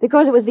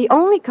because it was the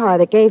only car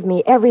that gave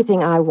me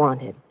everything I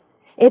wanted.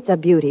 It's a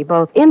beauty,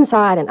 both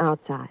inside and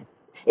outside.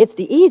 It's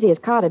the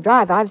easiest car to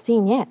drive I've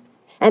seen yet,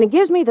 and it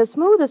gives me the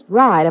smoothest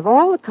ride of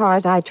all the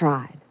cars I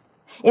tried.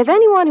 If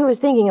anyone who is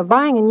thinking of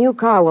buying a new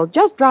car will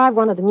just drive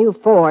one of the new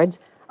Fords,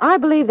 I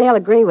believe they'll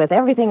agree with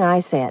everything I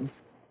said.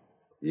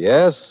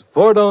 Yes,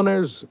 Ford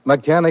owners,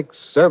 mechanics,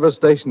 service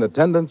station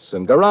attendants,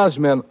 and garage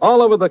men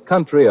all over the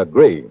country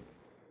agree.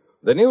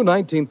 The new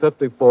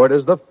 1950 Ford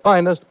is the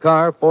finest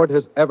car Ford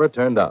has ever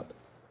turned out.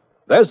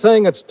 They're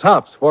saying it's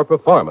tops for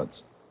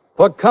performance,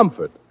 for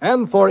comfort,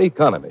 and for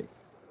economy.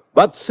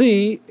 But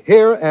see,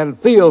 hear, and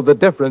feel the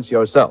difference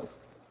yourself.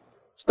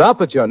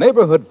 Stop at your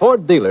neighborhood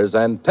Ford dealers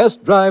and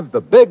test drive the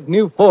big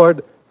new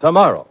Ford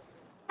tomorrow.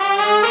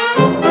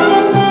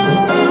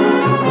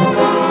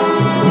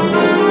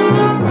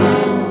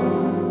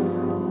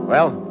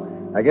 Well,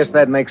 I guess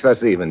that makes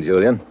us even,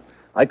 Julian.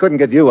 I couldn't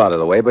get you out of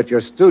the way, but your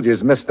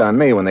stooges missed on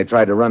me when they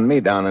tried to run me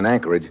down in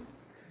Anchorage.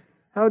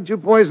 How'd you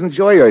boys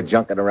enjoy your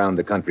junket around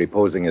the country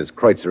posing as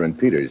Kreutzer and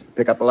Peters?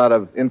 Pick up a lot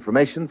of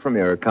information from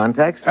your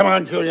contacts? Come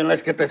on, Julian,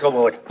 let's get this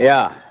over with.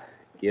 Yeah.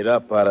 Get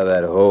up out of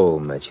that hole,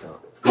 Mitchell.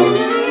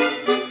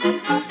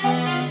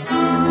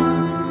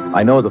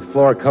 I know the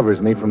floor covers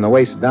me from the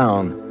waist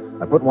down.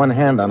 I put one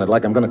hand on it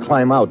like I'm going to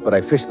climb out, but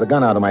I fish the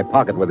gun out of my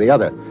pocket with the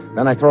other.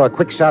 Then I throw a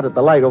quick shot at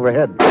the light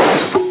overhead.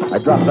 I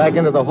drop back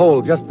into the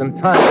hole just in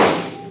time.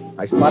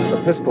 I spot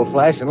the pistol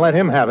flash and let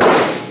him have it.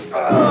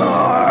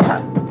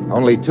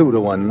 Only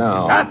 2-1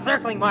 now. Start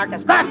circling,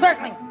 Marcus. Start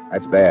circling.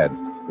 That's bad.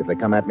 If they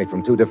come at me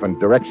from 2 different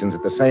directions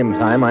at the same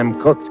time,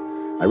 I'm cooked.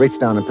 I reach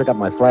down and pick up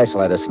my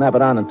flashlight. I snap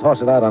it on and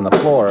toss it out on the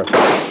floor.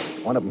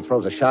 One of them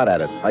throws a shot at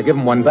it. I give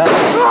him one back.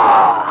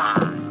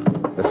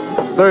 The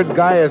third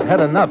guy has had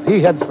enough.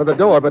 He heads for the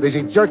door, but as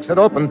he jerks it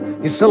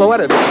open, he's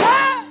silhouetted.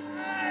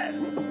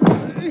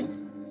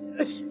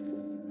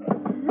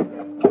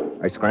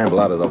 I scramble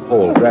out of the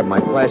hole, grab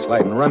my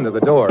flashlight, and run to the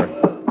door.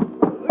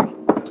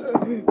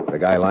 The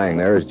guy lying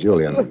there is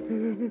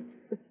Julian.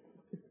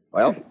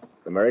 Well,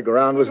 the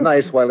merry-go-round was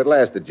nice while it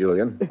lasted,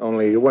 Julian.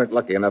 Only you weren't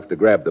lucky enough to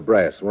grab the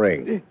brass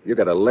ring. You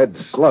got a lead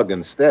slug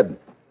instead.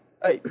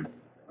 I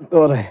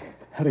thought I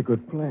had a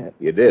good plan.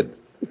 You did.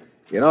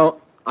 You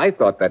know, I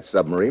thought that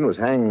submarine was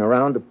hanging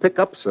around to pick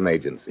up some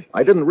agents.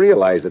 I didn't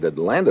realize it had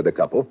landed a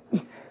couple.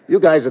 You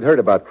guys had heard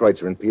about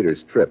Kreutzer and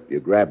Peters' trip. You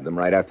grabbed them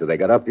right after they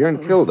got up here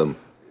and killed them.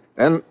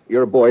 Then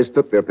your boys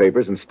took their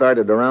papers and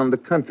started around the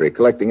country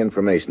collecting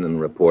information and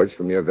reports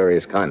from your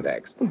various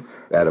contacts.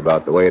 That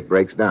about the way it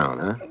breaks down,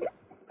 huh?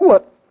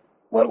 What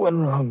went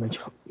wrong,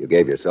 Mitchell? You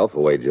gave yourself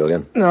away,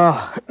 Julian.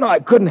 No, I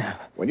couldn't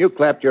have. When you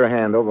clapped your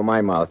hand over my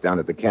mouth down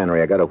at the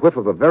cannery, I got a whiff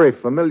of a very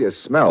familiar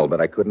smell,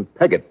 but I couldn't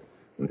peg it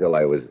until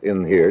I was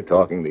in here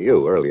talking to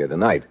you earlier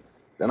tonight.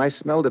 Then I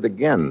smelled it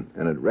again,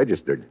 and it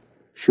registered.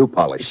 Shoe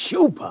polish.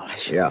 Shoe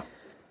polish? Yeah.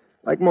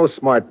 Like most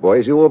smart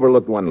boys, you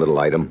overlooked one little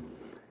item.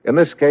 In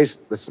this case,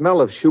 the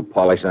smell of shoe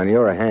polish on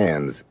your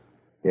hands.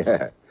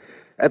 Yeah,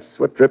 that's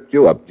what tripped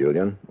you up,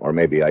 Julian. Or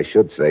maybe I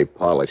should say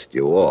polished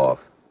you off.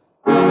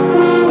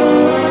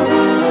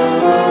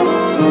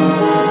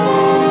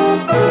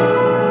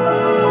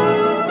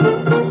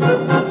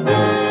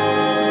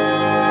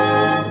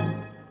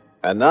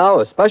 And now,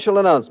 a special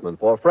announcement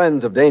for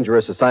friends of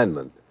Dangerous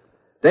Assignment.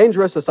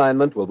 Dangerous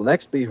Assignment will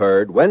next be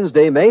heard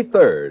Wednesday, May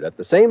 3rd, at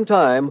the same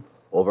time,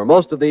 over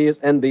most of these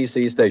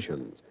NBC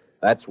stations.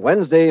 That's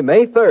Wednesday,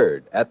 May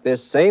 3rd at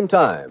this same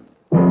time.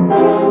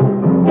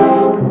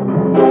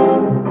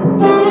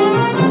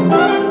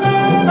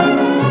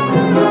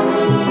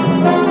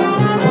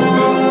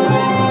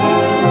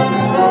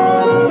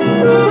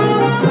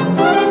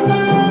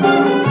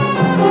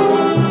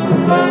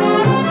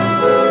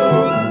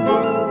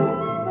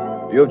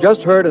 You've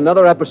just heard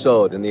another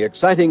episode in the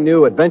exciting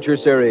new adventure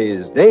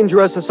series,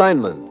 Dangerous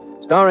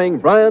Assignment, starring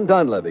Brian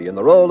Donlevy in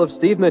the role of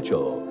Steve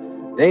Mitchell.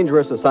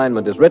 Dangerous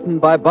Assignment is written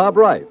by Bob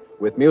Reif,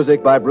 with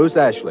music by Bruce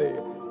Ashley,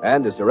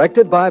 and is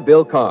directed by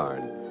Bill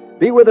Karn.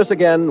 Be with us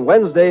again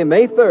Wednesday,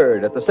 May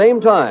 3rd at the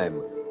same time,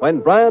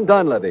 when Brian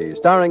Donlevy,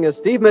 starring as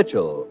Steve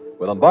Mitchell,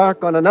 will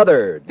embark on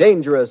another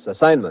Dangerous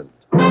Assignment.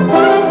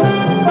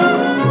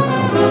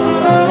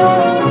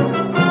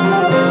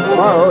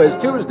 Tomorrow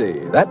is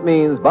Tuesday. That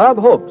means Bob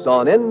Hope's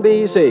on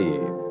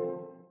NBC.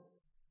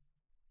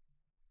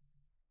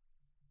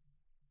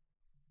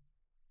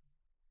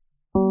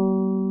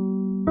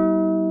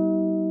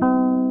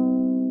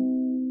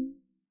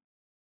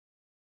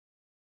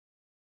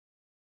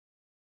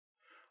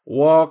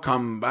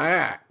 Welcome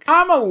back.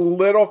 I'm a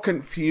little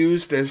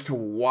confused as to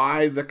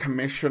why the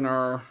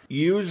commissioner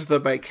used the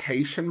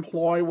vacation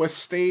ploy with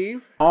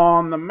Steve.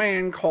 On The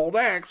Man Called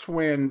X,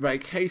 when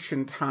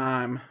vacation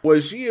time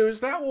was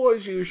used, that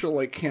was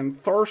usually Ken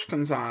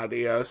Thurston's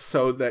idea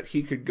so that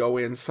he could go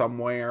in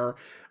somewhere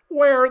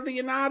where the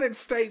United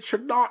States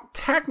should not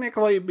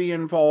technically be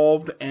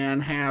involved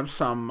and have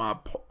some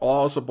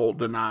plausible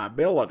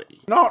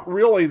deniability. Not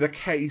really the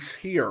case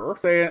here.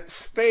 That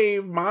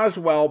Steve might as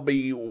well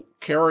be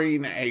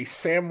carrying a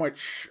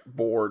sandwich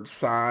board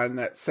sign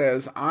that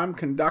says, "I'm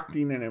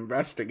conducting an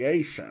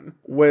investigation,"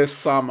 with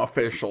some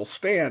official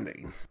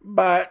standing.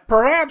 But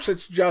perhaps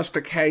it's just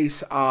a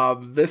case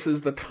of this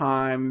is the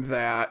time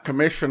that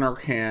Commissioner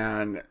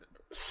can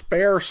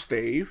spare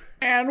Steve.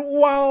 And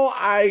while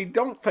I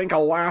don't think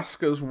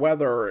Alaska's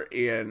weather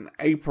in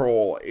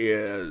April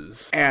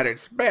is at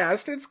its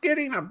best, it's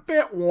getting a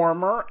bit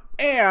warmer,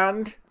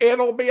 and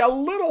it'll be a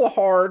little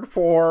hard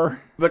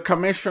for the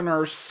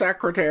commissioner's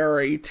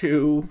secretary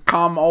to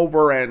come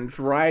over and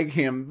drag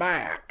him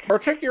back,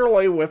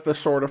 particularly with the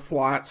sort of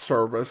flight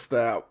service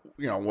that,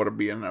 would have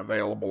been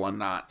available in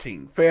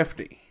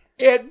 1950.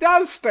 It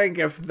does stink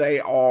if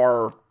they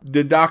are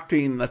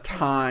deducting the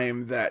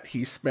time that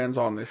he spends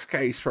on this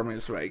case from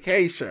his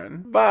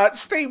vacation, but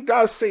Steve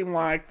does seem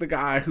like the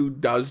guy who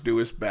does do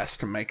his best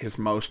to make his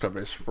most of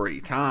his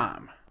free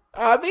time.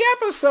 The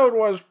episode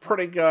was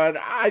pretty good.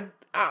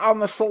 On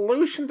the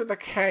solution to the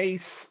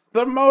case,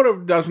 the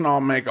motive does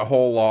not make a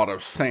whole lot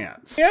of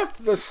sense. If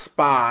the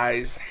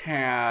spies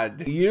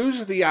had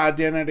used the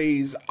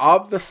identities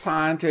of the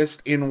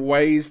scientist in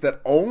ways that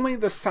only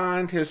the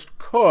scientist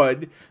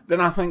could,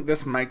 then I think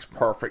this makes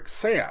perfect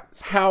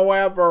sense.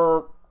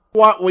 However,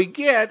 what we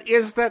get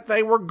is that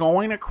they were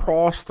going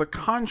across the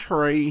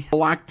country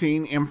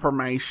collecting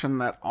information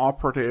that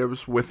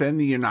operatives within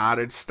the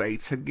United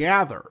States had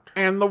gathered.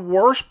 And the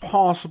worst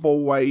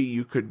possible way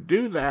you could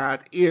do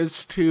that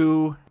is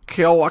to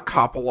kill a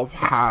couple of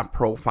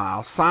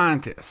high-profile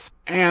scientists,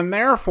 and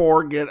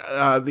therefore get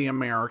the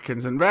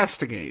Americans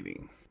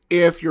investigating.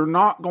 If you're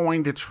not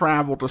going to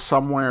travel to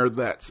somewhere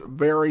that's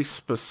very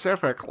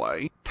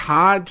specifically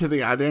tied to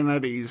the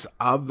identities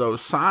of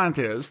those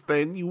scientists,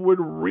 then you would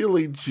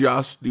really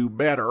just do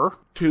better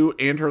to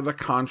enter the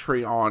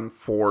country on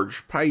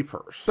forged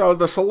papers. So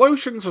the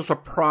solution's a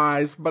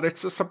surprise, but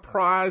it's a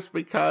surprise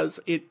because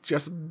it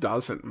just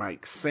doesn't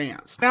make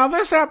sense. Now,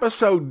 this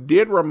episode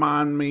did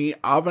remind me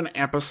of an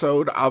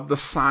episode of The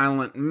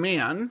Silent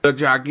Men, The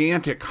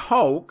Gigantic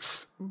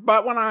Hoax,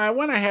 but when I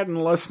went ahead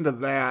and listened to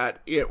that,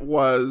 it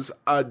was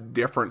a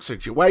different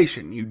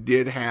situation. You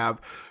did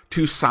have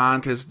two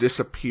scientists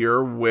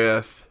disappear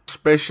with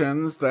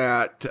suspicions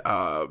that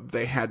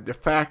they had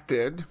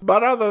defected.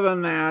 But other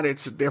than that,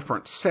 it's a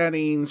different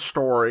setting,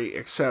 story,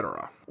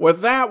 etc.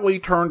 With that, we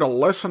turn to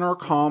listener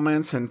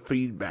comments and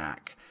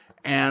feedback.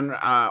 And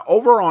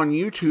over on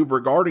YouTube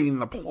regarding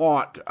the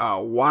plot,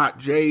 White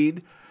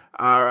Jade,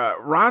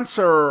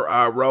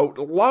 Ronser wrote,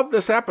 "Love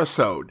this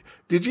episode.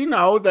 Did you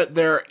know that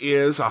there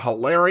is a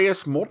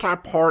hilarious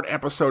multi-part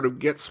episode of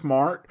Get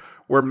Smart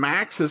where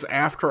Max is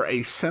after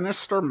a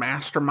sinister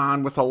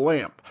mastermind with a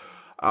limp?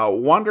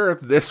 Wonder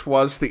if this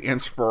was the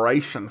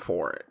inspiration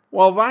for it."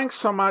 Well, thanks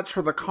so much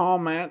for the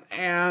comment,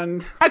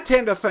 and I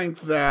tend to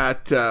think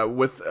that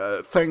with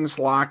things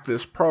like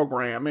this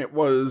program, it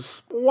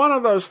was one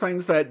of those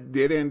things that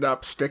did end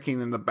up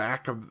sticking in the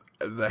back of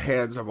the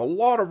heads of a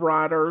lot of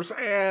writers,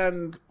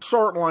 and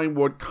certainly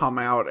would come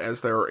out as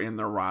they're in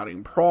their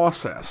writing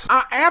process.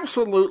 I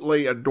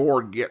absolutely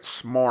adored Get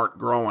Smart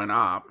growing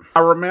up. I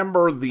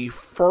remember the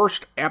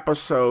first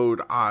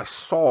episode I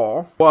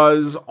saw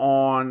was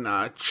on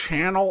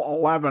Channel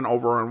 11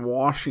 over in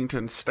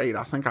Washington State.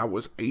 I think I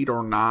was 8 8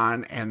 or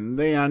 9, and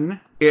then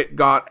it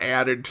got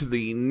added to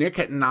the Nick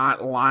at Night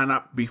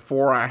lineup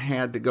before I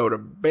had to go to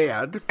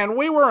bed. And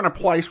we were in a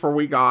place where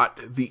we got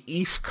the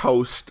East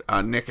Coast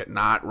Nick at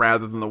Night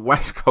rather than the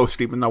West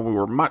Coast, even though we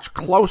were much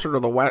closer to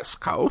the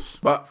West Coast.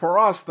 But for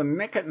us, the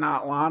Nick at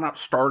Night lineup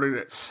started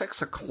at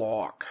 6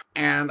 o'clock.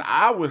 And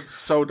I was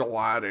so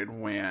delighted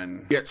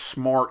when Get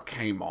Smart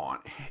came on.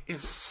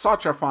 It's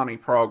such a funny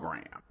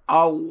program.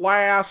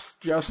 Alas,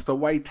 just the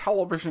way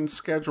television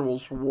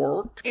schedules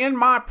worked. In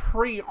my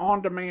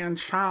pre-on-demand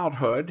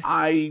childhood,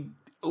 I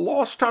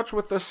lost touch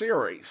with the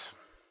series.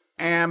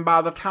 And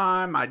by the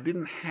time I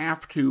didn't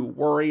have to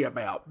worry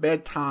about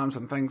bedtimes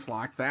and things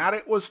like that,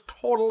 it was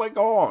totally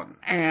gone.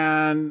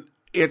 And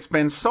it's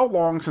been so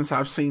long since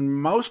I've seen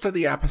most of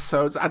the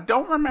episodes, I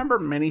don't remember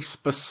many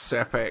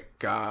specific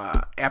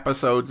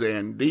episodes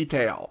in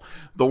detail.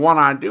 The one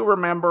I do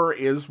remember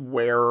is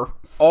where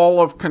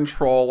all of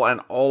Control and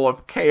all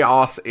of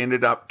Chaos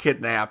ended up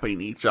kidnapping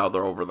each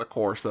other over the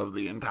course of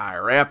the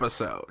entire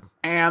episode.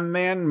 And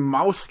then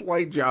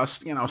mostly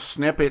just,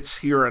 snippets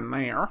here and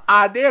there.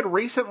 I did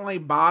recently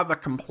buy the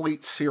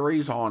complete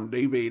series on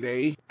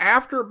DVD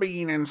after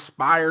being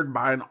inspired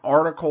by an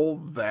article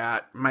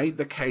that made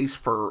the case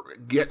for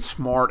Get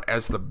Smart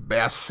as the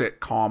best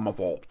sitcom of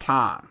all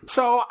time.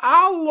 So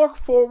I'll look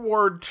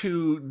forward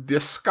to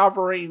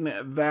discovering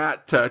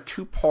that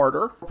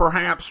two-parter,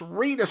 perhaps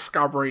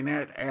rediscovering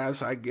it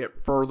as I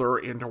get further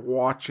into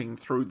watching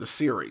through the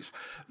series.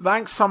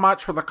 Thanks so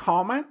much for the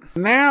comment.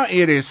 Now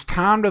it is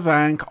time to thank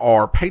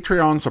our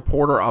Patreon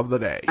supporter of the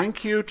day.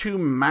 Thank you to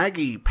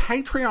Maggie,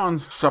 Patreon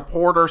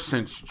supporter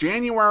since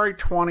January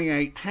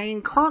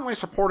 2018, currently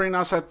supporting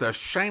us at the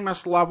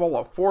Seamus level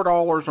of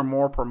 $4 or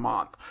more per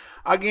month.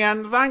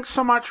 Again, thanks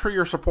so much for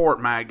your support,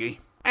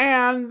 Maggie.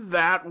 And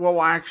that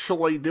will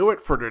actually do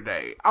it for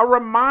today. A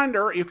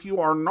reminder, if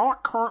you are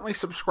not currently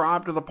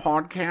subscribed to the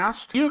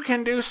podcast, you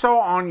can do so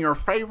on your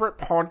favorite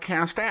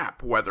podcast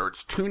app, whether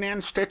it's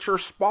TuneIn, Stitcher,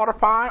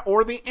 Spotify,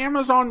 or the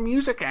Amazon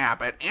Music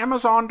app at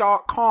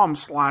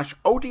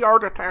amazon.com/OTR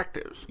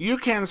Detectives. You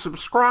can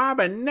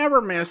subscribe and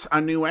never miss a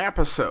new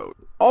episode.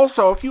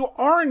 Also, if you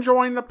are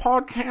enjoying the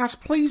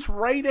podcast, please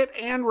rate it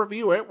and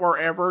review it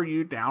wherever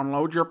you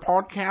download your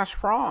podcast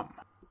from.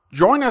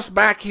 Join us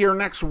back here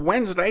next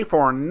Wednesday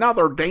for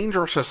another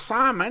dangerous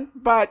assignment,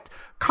 but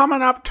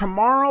coming up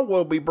tomorrow,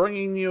 we'll be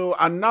bringing you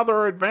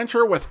another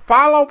adventure with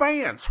Philo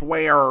Vance,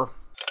 where...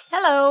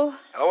 Hello.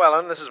 Hello,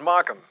 Ellen. This is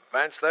Markham.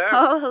 Vance there?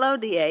 Oh, hello,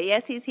 D.A.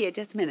 Yes, he's here.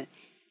 Just a minute.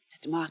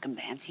 Mr. Markham,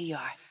 Vance, here you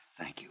are.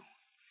 Thank you.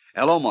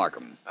 Hello,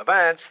 Markham.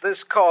 Vance,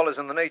 this call is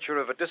in the nature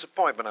of a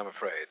disappointment, I'm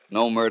afraid.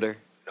 No murder?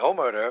 No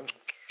murder.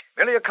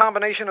 Merely a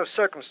combination of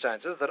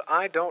circumstances that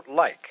I don't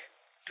like.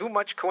 Too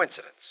much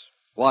coincidence.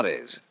 What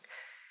is?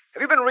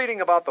 Have you been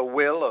reading about the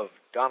will of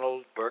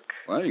Donald Burke?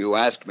 Well, you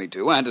asked me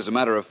to, and as a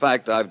matter of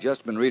fact, I've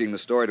just been reading the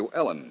story to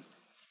Ellen.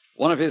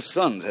 One of his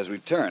sons has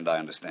returned, I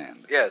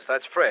understand. Yes,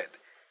 that's Fred.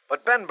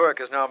 But Ben Burke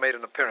has now made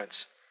an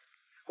appearance.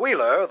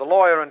 Wheeler, the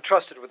lawyer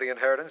entrusted with the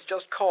inheritance,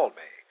 just called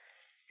me.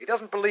 He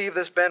doesn't believe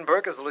this Ben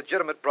Burke is the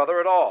legitimate brother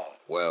at all.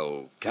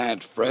 Well,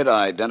 can't Fred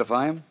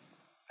identify him?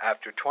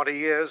 After 20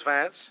 years,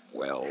 Vance?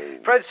 Well...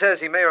 Fred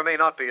says he may or may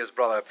not be his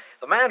brother.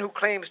 The man who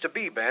claims to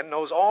be Ben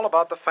knows all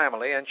about the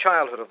family and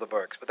childhood of the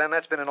Burkes, but then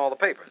that's been in all the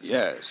papers.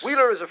 Yes.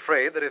 Wheeler is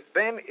afraid that if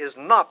Ben is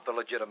not the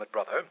legitimate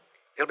brother,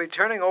 he'll be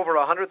turning over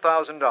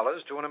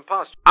 $100,000 to an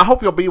impostor. I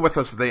hope you'll be with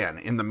us then.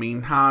 In the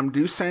meantime,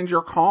 do send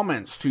your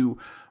comments to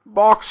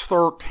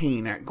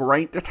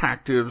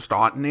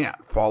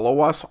box13@greatdetectives.net. Follow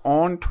us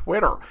on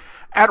Twitter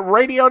at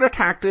Radio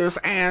Detectives,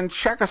 and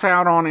check us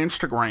out on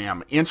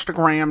Instagram,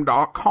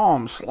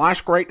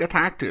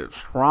 instagram.com/greatdetectives.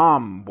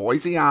 From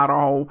Boise,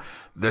 Idaho,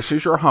 this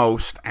is your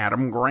host,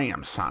 Adam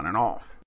Graham, signing off.